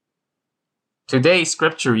Today's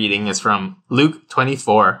scripture reading is from Luke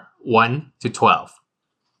 24, 1 to 12.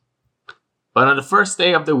 But on the first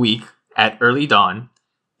day of the week, at early dawn,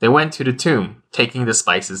 they went to the tomb, taking the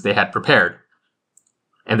spices they had prepared.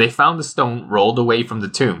 And they found the stone rolled away from the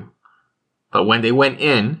tomb. But when they went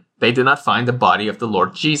in, they did not find the body of the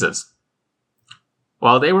Lord Jesus.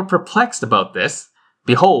 While they were perplexed about this,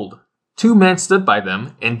 behold, 2 men stood by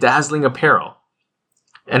them in dazzling apparel.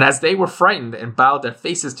 And as they were frightened and bowed their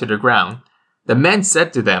faces to the ground, the men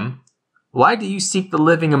said to them, "Why do you seek the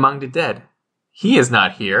living among the dead? He is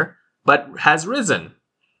not here, but has risen.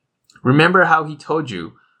 Remember how he told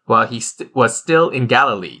you, while he was still in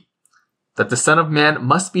Galilee, that the Son of Man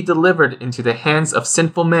must be delivered into the hands of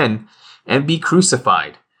sinful men and be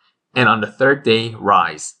crucified, and on the 3rd day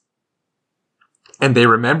rise." And they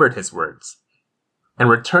remembered his words. And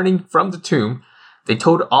returning from the tomb, they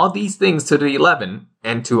told all these things to the 11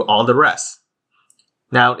 and to all the rest.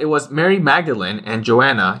 Now it was Mary Magdalene and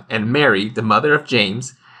Joanna and Mary, the mother of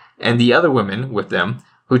James, and the other women with them,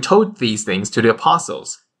 who told these things to the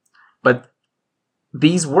apostles. But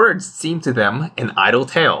these words seemed to them an idle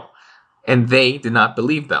tale, and they did not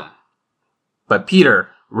believe them. But Peter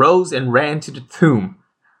rose and ran to the tomb.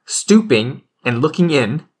 Stooping and looking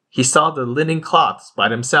in, he saw the linen cloths by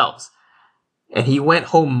themselves, and he went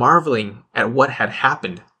home marveling at what had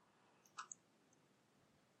happened.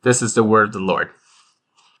 This is the word of the Lord.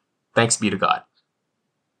 Thanks be to God.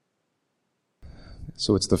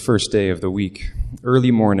 So it's the first day of the week,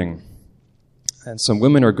 early morning, and some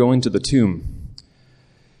women are going to the tomb.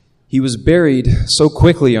 He was buried so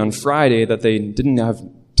quickly on Friday that they didn't have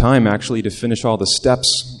time actually to finish all the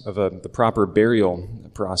steps of the proper burial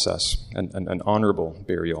process, an honorable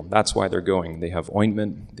burial. That's why they're going. They have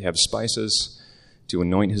ointment, they have spices to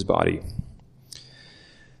anoint his body.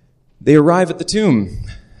 They arrive at the tomb,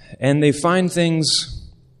 and they find things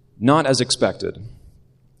not as expected.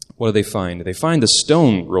 What do they find? They find the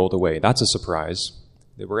stone rolled away. That's a surprise.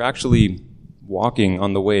 They were actually walking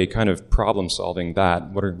on the way, kind of problem-solving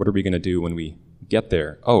that. What are we going to do when we get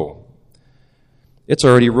there? Oh, it's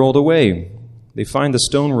already rolled away. They find the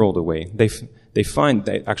stone rolled away. They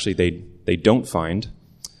don't find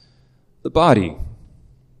the body.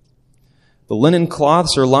 The linen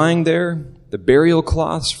cloths are lying there, the burial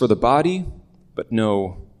cloths for the body, but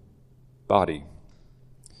no body.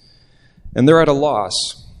 And they're at a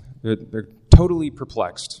loss. They're totally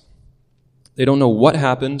perplexed. They don't know what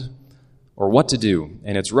happened or what to do.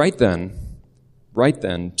 And it's right then,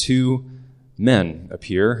 2 men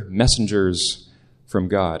appear, messengers from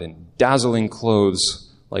God, in dazzling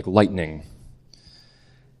clothes like lightning.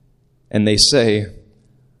 And they say,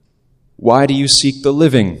 "Why do you seek the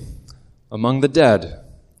living among the dead?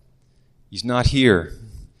 He's not here.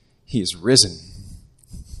 He is risen."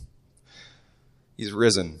 He's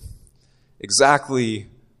risen. Exactly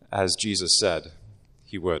as Jesus said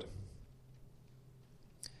he would.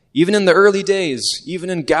 Even in the early days, even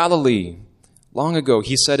in Galilee, long ago,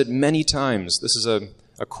 he said it many times. This is a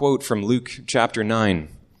quote from Luke chapter 9.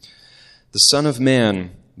 "The Son of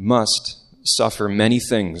Man must suffer many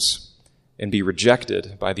things and be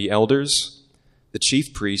rejected by the elders, the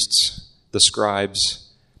chief priests, the scribes,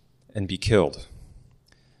 and be killed.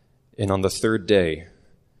 And on the 3rd day,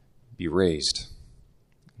 be raised."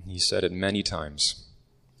 He said it many times.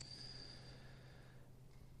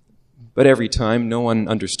 But every time, no one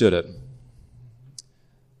understood it.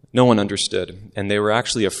 No one understood, and they were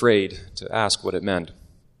actually afraid to ask what it meant.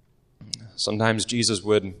 Sometimes Jesus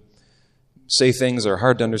would say things that are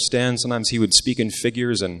hard to understand. Sometimes he would speak in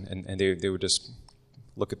figures, and they would just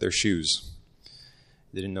look at their shoes.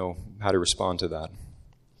 They didn't know how to respond to that.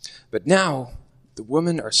 But now, the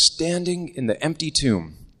women are standing in the empty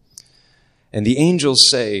tomb, and the angels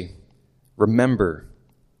say, remember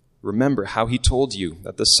how he told you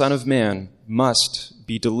that the Son of Man must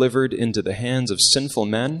be delivered into the hands of sinful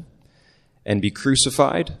men and be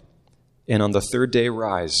crucified, and on the 3rd day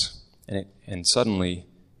rise." And suddenly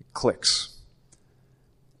it clicks.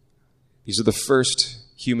 These are the first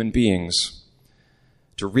human beings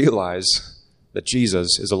to realize that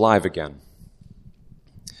Jesus is alive again.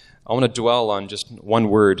 I want to dwell on just one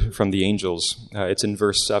word from the angels. It's in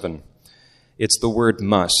verse 7. It's the word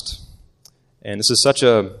must. And this is such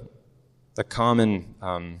a common,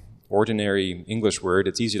 ordinary English word,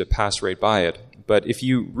 it's easy to pass right by it. But if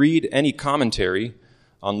you read any commentary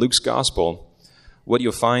on Luke's gospel, what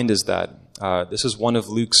you'll find is that this is one of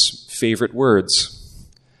Luke's favorite words.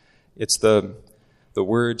 It's the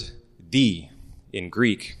word "the" in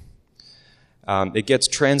Greek. It gets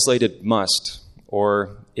translated "must"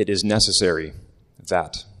 or "it is necessary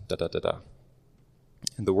that, .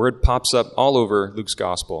 The word pops up all over Luke's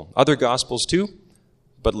gospel. Other gospels too,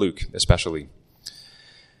 but Luke especially.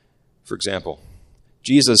 For example,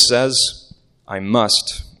 Jesus says, I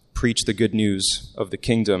must preach the good news of the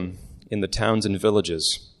kingdom in the towns and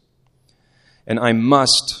villages. And I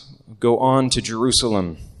must go on to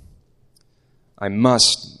Jerusalem. I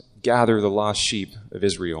must gather the lost sheep of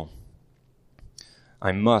Israel.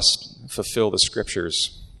 I must fulfill the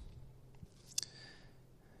scriptures.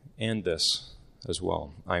 And this as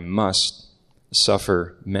well. I must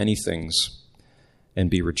suffer many things and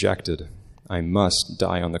be rejected. I must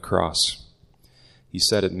die on the cross. He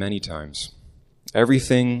said it many times.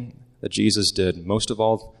 Everything that Jesus did, most of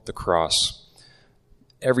all the cross,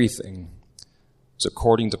 everything is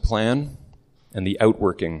according to plan and the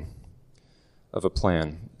outworking of a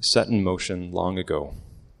plan set in motion long ago.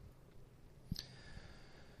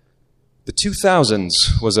 The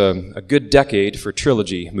 2000s was a good decade for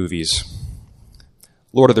trilogy movies.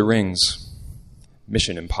 Lord of the Rings,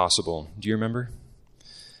 Mission Impossible. Do you remember?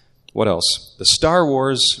 What else? The Star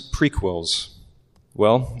Wars prequels.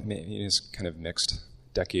 Well, it's kind of mixed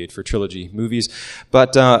decade for trilogy movies.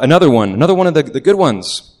 But another one of the good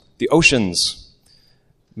ones, the Oceans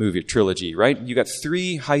movie trilogy, right? You got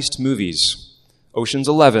 3 heist movies. Oceans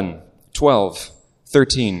 11, 12,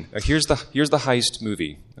 13. Now here's the heist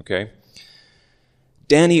movie, okay?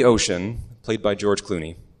 Danny Ocean, played by George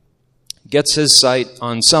Clooney, gets his sight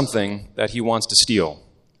on something that he wants to steal.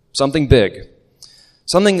 Something big.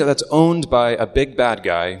 Something that's owned by a big bad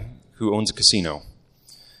guy who owns a casino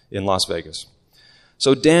in Las Vegas.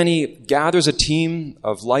 So Danny gathers a team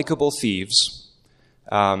of likable thieves.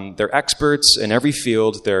 They're experts in every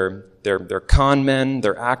field. They're con men,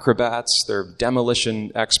 they're acrobats, they're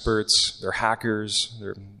demolition experts, they're hackers,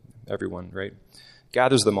 they're everyone, right?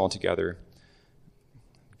 Gathers them all together,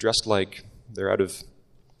 dressed like they're out of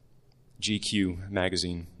GQ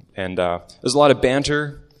magazine. And there's a lot of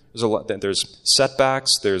banter. There's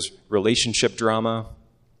setbacks. There's relationship drama.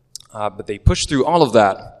 But they push through all of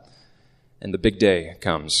that, and the big day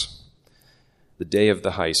comes. The day of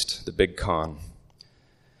the heist, the big con.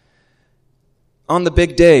 On the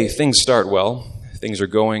big day, things start well. Things are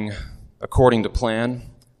going according to plan.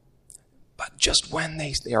 But just when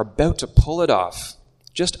they are about to pull it off,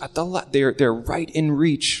 just at they're right in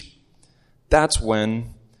reach, that's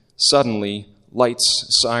when suddenly lights,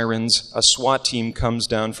 sirens, a SWAT team comes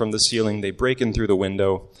down from the ceiling. They break in through the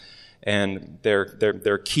window, and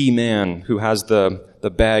their key man, who has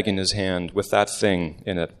the bag in his hand with that thing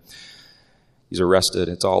in it, he's arrested.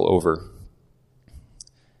 It's all over.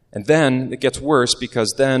 And then it gets worse,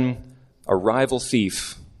 because then a rival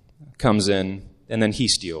thief comes in, and then he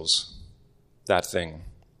steals that thing.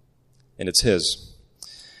 And it's his.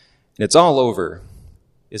 And it's all over.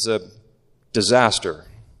 It's a disaster.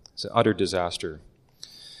 It's an utter disaster.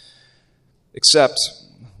 Except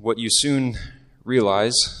what you soon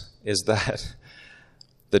realize is that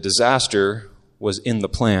the disaster was in the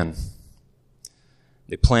plan.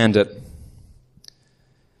 They planned it.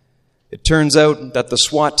 It turns out that the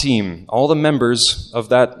SWAT team, all the members of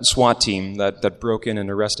that SWAT team that broke in and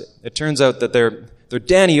arrested, it turns out that they're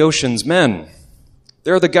Danny Ocean's men.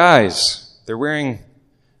 They're the guys. They're wearing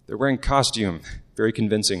costume, very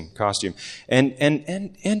convincing costume. And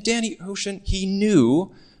Danny Ocean, he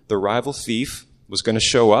knew the rival thief was going to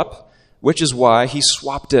show up, which is why he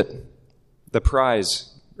swapped it, the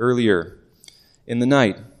prize, earlier in the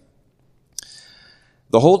night.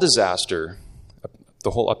 The whole disaster,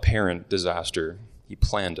 the whole apparent disaster, he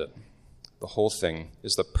planned it. The whole thing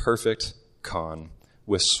is the perfect con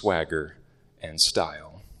with swagger and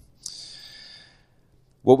style.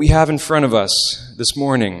 What we have in front of us this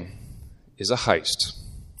morning is a heist.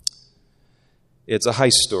 It's a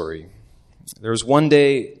heist story. There was one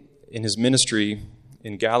day in his ministry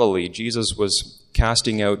in Galilee, Jesus was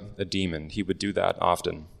casting out a demon. He would do that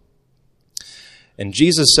often. And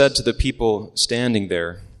Jesus said to the people standing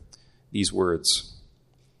there these words,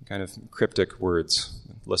 kind of cryptic words.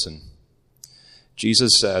 Listen.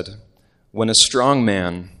 Jesus said, "When a strong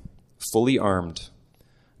man, fully armed,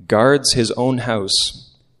 guards his own house,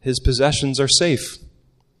 his possessions are safe.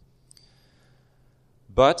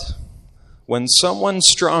 But when someone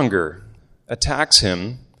stronger attacks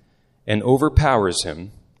him and overpowers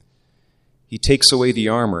him, he takes away the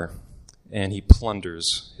armor and he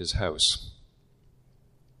plunders his house."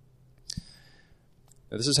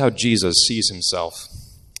 Now, this is how Jesus sees himself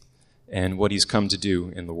and what he's come to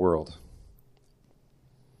do in the world.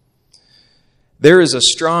 There is a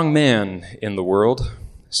strong man in the world,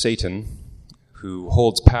 Satan, who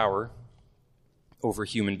holds power over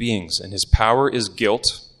human beings, and his power is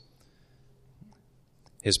guilt.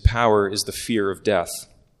 His power is the fear of death.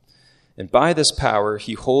 And by this power,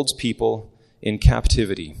 he holds people in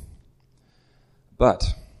captivity.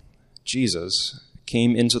 But Jesus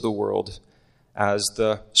came into the world as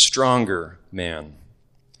the stronger man,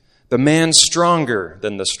 the man stronger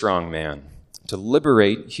than the strong man, to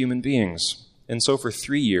liberate human beings. And so for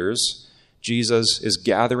 3 years, Jesus is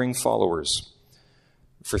gathering followers.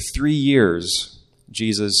 For 3 years,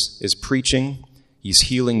 Jesus is preaching, he's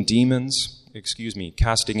healing demons,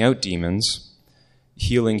 casting out demons,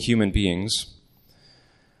 healing human beings.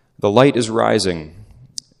 The light is rising.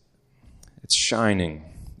 It's shining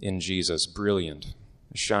in Jesus, brilliant,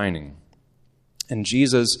 shining. And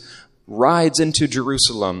Jesus rides into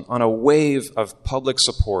Jerusalem on a wave of public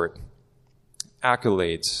support,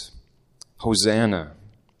 accolades, Hosanna,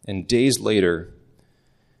 and days later,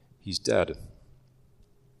 he's dead.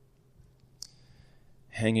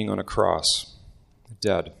 Hanging on a cross,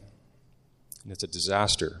 dead. And it's a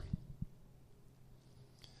disaster.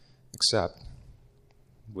 Except,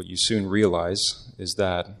 what you soon realize is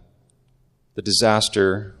that the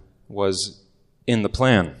disaster was in the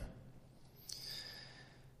plan.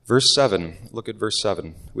 Verse 7, look at verse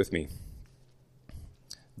 7 with me.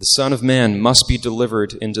 The Son of Man must be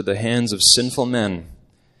delivered into the hands of sinful men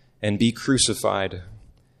and be crucified,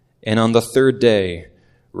 and on the third day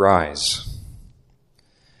rise.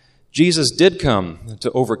 Jesus did come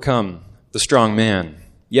to overcome the strong man.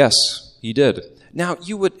 Yes, he did. Now,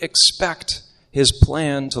 you would expect his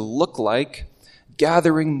plan to look like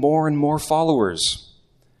gathering more and more followers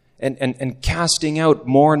and casting out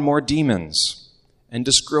more and more demons and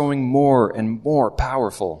just growing more and more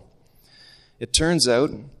powerful. It turns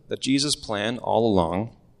out that Jesus' plan all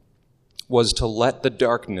along was to let the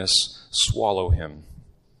darkness swallow him,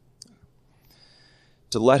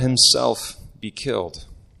 to let himself be killed,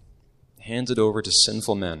 handed over to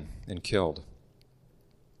sinful men and killed.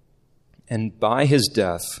 And by his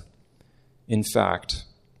death, in fact,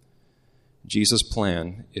 Jesus'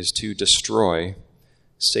 plan is to destroy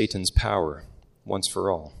Satan's power once for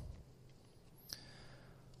all.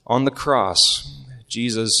 On the cross,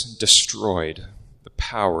 Jesus destroyed the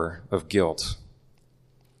power of guilt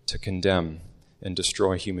to condemn and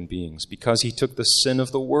destroy human beings because he took the sin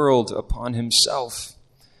of the world upon himself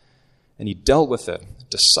and he dealt with it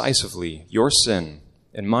decisively, your sin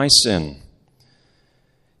and my sin.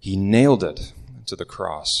 He nailed it to the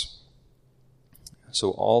cross.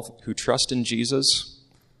 So all who trust in Jesus,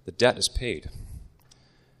 the debt is paid.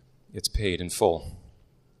 It's paid in full.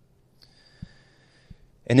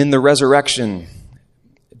 And in the resurrection,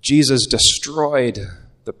 Jesus destroyed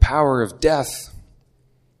the power of death.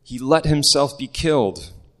 He let himself be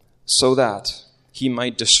killed so that he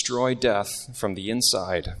might destroy death from the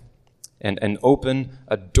inside and open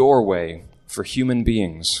a doorway for human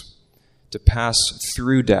beings to pass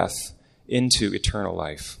through death into eternal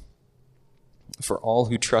life. For all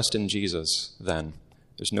who trust in Jesus, then,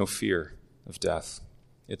 there's no fear of death.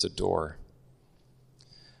 It's a door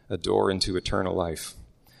into eternal life.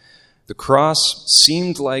 The cross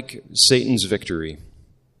seemed like Satan's victory.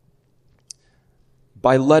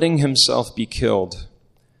 By letting himself be killed,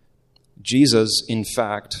 Jesus, in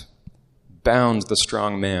fact, bound the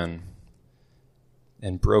strong man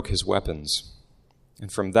and broke his weapons.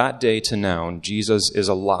 And from that day to now, Jesus is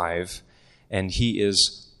alive and he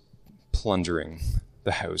is plundering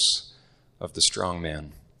the house of the strong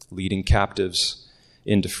man, leading captives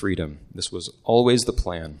into freedom. This was always the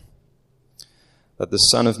plan, that the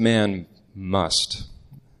Son of Man must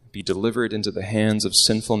be delivered into the hands of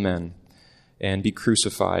sinful men and be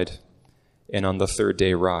crucified, and on the third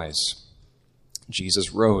day rise.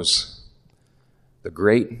 Jesus rose, the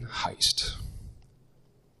great heist.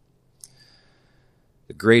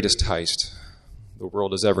 The greatest heist the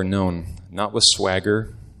world has ever known, not with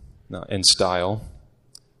swagger and style,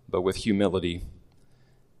 but with humility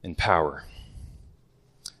and power.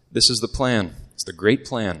 This is the plan. It's the great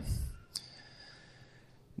plan.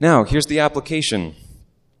 Now, here's the application.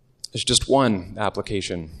 There's just one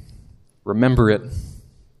application. Remember it.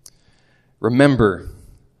 Remember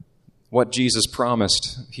what Jesus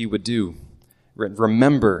promised he would do.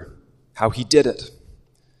 Remember how he did it.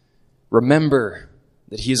 Remember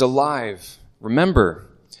that he is alive. Remember.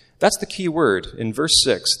 That's the key word. In verse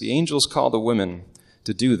 6, the angels call the women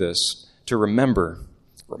to do this, to remember.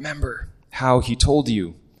 Remember how he told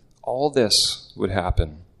you all this would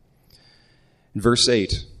happen. In verse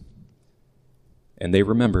 8, and they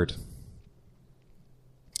remembered.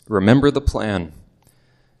 Remember the plan,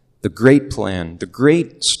 the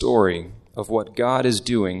great story of what God is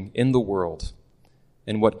doing in the world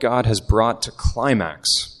and what God has brought to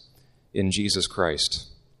climax in Jesus Christ,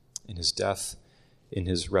 in his death, in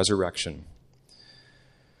his resurrection.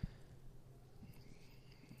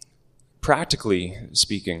 Practically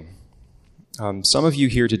speaking, some of you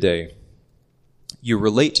here today, you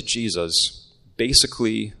relate to Jesus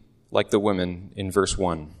basically like the women in verse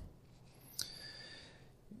 1.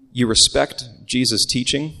 You respect Jesus'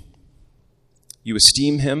 teaching, you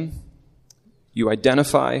esteem him, you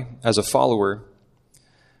identify as a follower,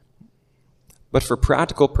 but for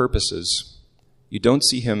practical purposes, you don't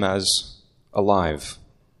see him as alive,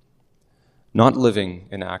 not living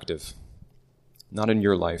and active, not in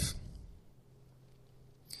your life.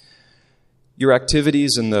 Your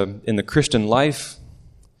activities in the Christian life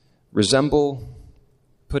resemble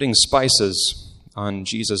putting spices on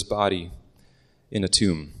Jesus' body in a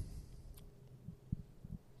tomb.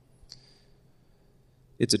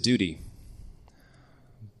 It's a duty,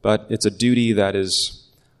 but it's a duty that is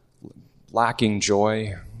lacking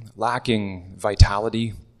joy, lacking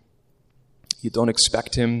vitality. You don't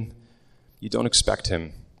expect him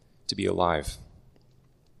to be alive.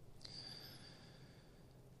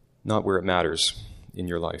 Not where it matters in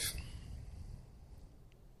your life.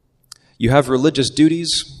 You have religious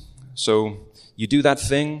duties, so you do that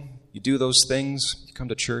thing, you do those things, you come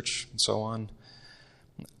to church and so on,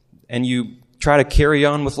 and you try to carry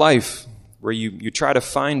on with life, where you try to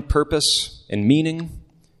find purpose and meaning,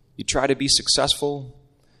 you try to be successful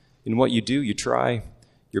in what you do, you try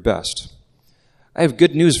your best. I have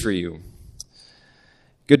good news for you.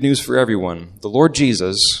 Good news for everyone. The Lord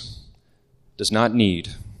Jesus does not need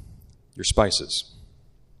your spices.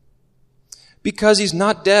 Because he's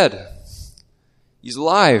not dead. He's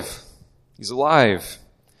alive. He's alive.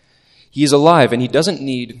 He's alive, and he doesn't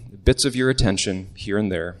need bits of your attention here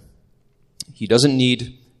and there. He doesn't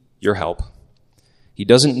need your help. He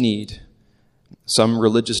doesn't need some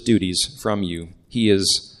religious duties from you. He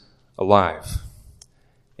is alive.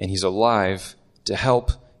 And he's alive to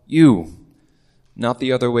help you, not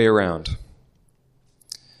the other way around.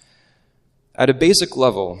 At a basic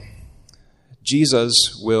level,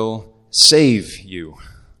 Jesus will save you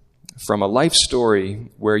from a life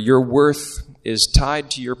story where your worth is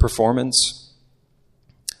tied to your performance,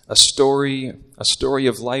 a story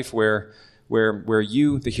of life where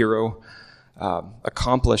you, the hero,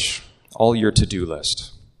 accomplish all your to-do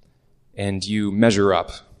list, and you measure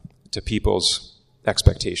up to people's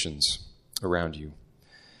expectations around you.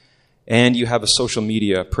 And you have a social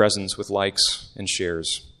media presence with likes and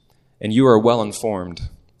shares, and you are well informed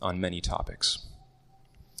on many topics.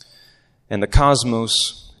 And the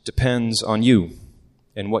cosmos depends on you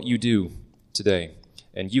and what you do today.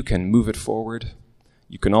 And you can move it forward.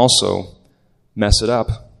 You can also mess it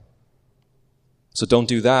up. So don't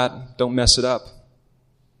do that. Don't mess it up.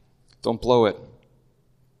 Don't blow it.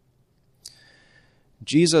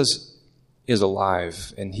 Jesus is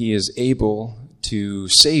alive, and he is able to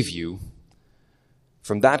save you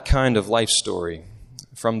from that kind of life story,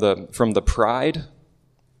 from the pride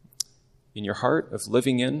in your heart of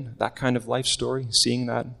living in that kind of life story, seeing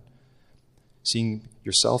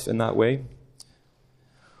yourself in that way,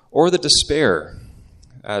 or the despair,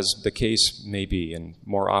 as the case may be and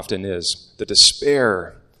more often is, the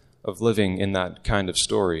despair of living in that kind of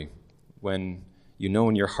story when you know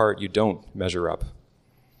in your heart you don't measure up.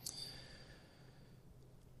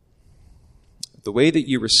 The way that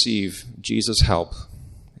you receive Jesus' help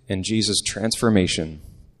and Jesus' transformation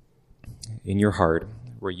in your heart,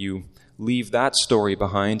 where you leave that story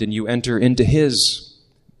behind and you enter into his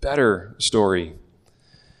better story,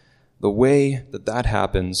 the way that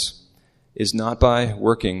happens is not by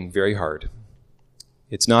working very hard.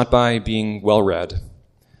 It's not by being well-read.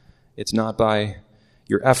 It's not by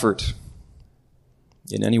your effort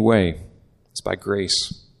in any way. It's by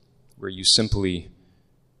grace, where you simply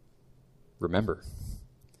remember.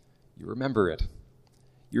 You remember it.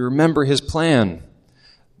 You remember his plan.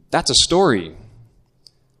 That's a story.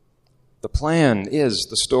 The plan is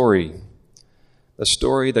the story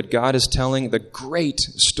that God is telling, the great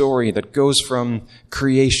story that goes from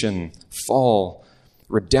creation, fall,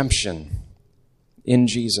 redemption in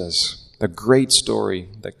Jesus, the great story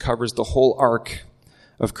that covers the whole arc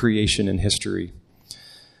of creation and history,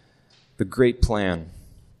 the great plan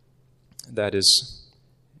that is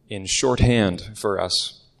in shorthand for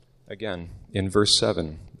us. Again, in verse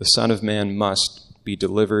 7, the Son of Man must be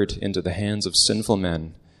delivered into the hands of sinful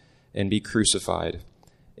men and be crucified,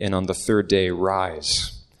 and on the third day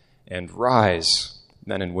rise,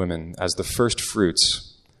 men and women, as the first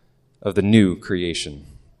fruits of the new creation.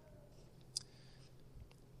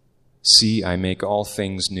 See, I make all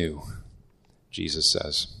things new, Jesus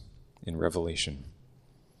says in Revelation.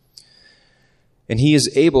 And he is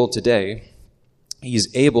able today, he is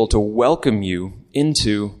able to welcome you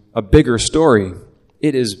into a bigger story.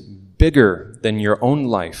 It is bigger than your own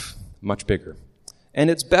life, much bigger. And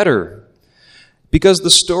it's better because the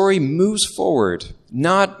story moves forward,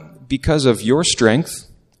 not because of your strength.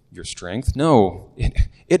 No,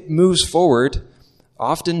 it moves forward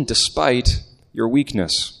often despite your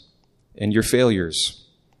weakness and your failures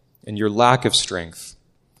and your lack of strength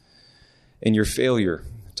and your failure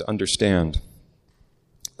to understand.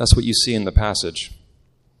 That's what you see in the passage.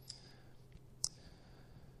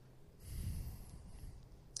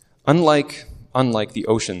 Unlike the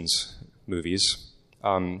Ocean's movies,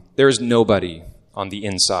 there is nobody on the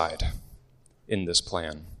inside in this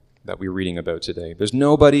plan that we're reading about today. There's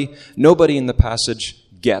nobody in the passage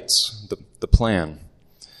gets the plan.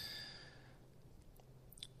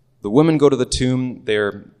 The women go to the tomb,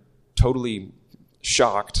 they're totally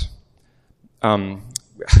shocked,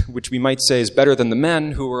 which we might say is better than the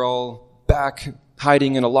men who were all back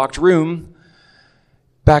hiding in a locked room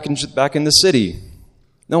back in the city.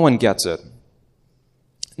 No one gets it.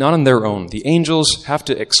 Not on their own. The angels have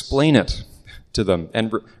to explain it to them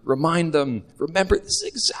and remind them, remember, this is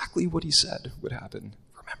exactly what he said would happen.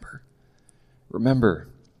 Remember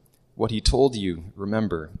what he told you.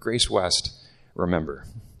 Remember. Grace West, remember.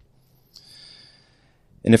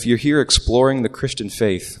 And if you're here exploring the Christian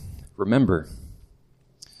faith, remember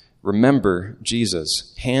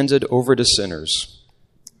Jesus handed over to sinners,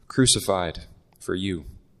 crucified for you,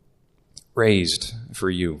 raised for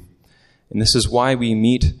you. And this is why we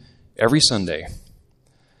meet every Sunday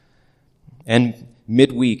and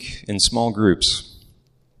midweek in small groups.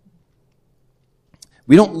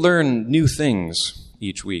 We don't learn new things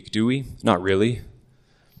each week, do we? Not really.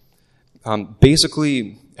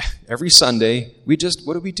 Basically, every Sunday,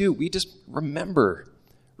 what do? We just remember.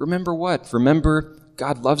 Remember what? Remember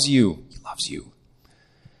God loves you. He loves you.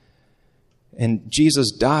 And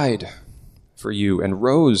Jesus died for you and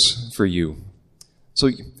rose for you. So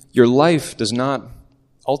your life does not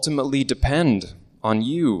ultimately depend on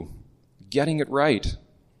you getting it right.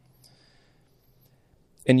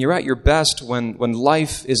 And you're at your best when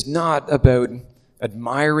life is not about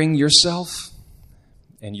admiring yourself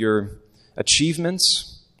and your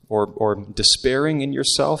achievements or despairing in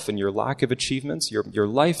yourself and your lack of achievements. Your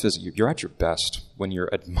life is, you're at your best when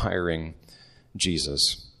you're admiring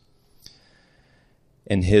Jesus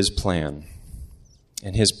and his plan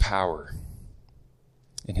and his power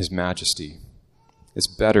and his majesty. It's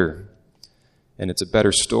better, and it's a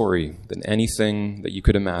better story than anything that you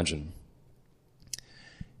could imagine.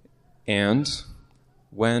 And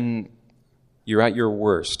when you're at your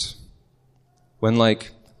worst, when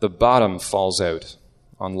like the bottom falls out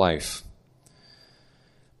on life,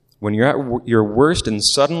 when you're at your worst and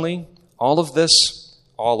suddenly all of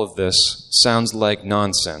this sounds like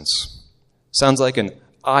nonsense, sounds like an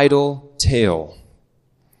idle tale.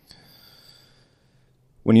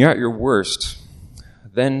 When you're at your worst,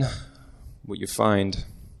 then what you find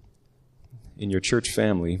in your church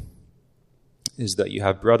family is that you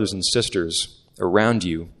have brothers and sisters around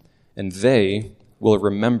you, and they will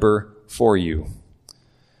remember for you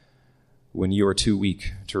when you are too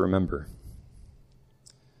weak to remember.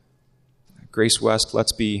 Grace West,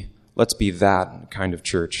 let's be that kind of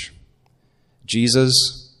church.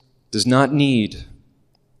 Jesus does not need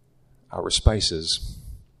our spices.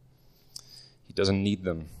 He doesn't need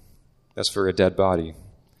them. That's for a dead body.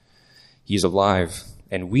 He's alive,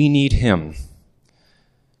 and we need him.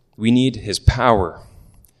 We need his power.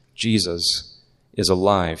 Jesus is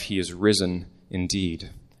alive. He is risen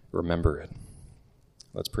indeed. Remember it.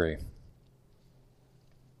 Let's pray.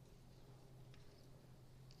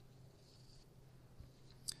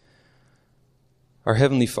 Our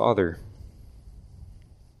Heavenly Father,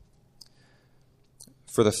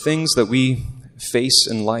 for the things that we face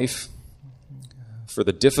in life, for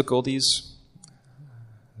the difficulties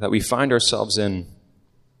that we find ourselves in,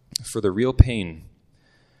 for the real pain,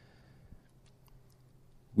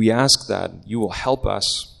 we ask that you will help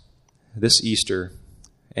us this Easter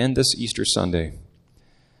and this Easter Sunday.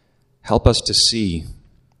 Help us to see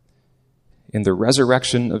in the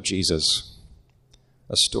resurrection of Jesus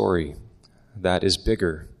a story that is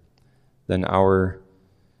bigger than our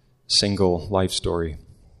single life story.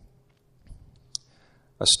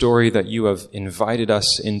 A story that you have invited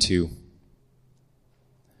us into,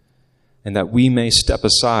 and that we may step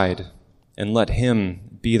aside and let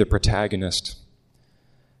him be the protagonist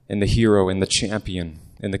and the hero and the champion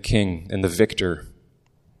and the king and the victor.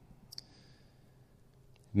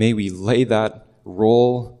 May we lay that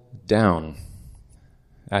role down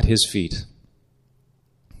at his feet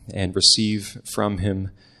and receive from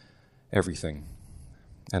him everything,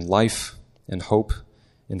 and life and hope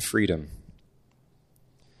and freedom.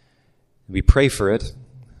 We pray for it,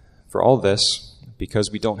 for all this,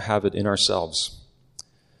 because we don't have it in ourselves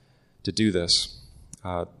to do this.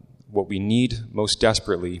 What we need most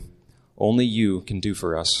desperately, only you can do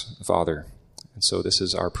for us, Father. And so this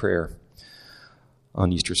is our prayer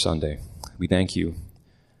on Easter Sunday. We thank you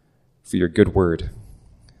for your good word.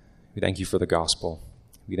 We thank you for the gospel.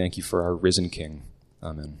 We thank you for our risen King.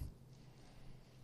 Amen.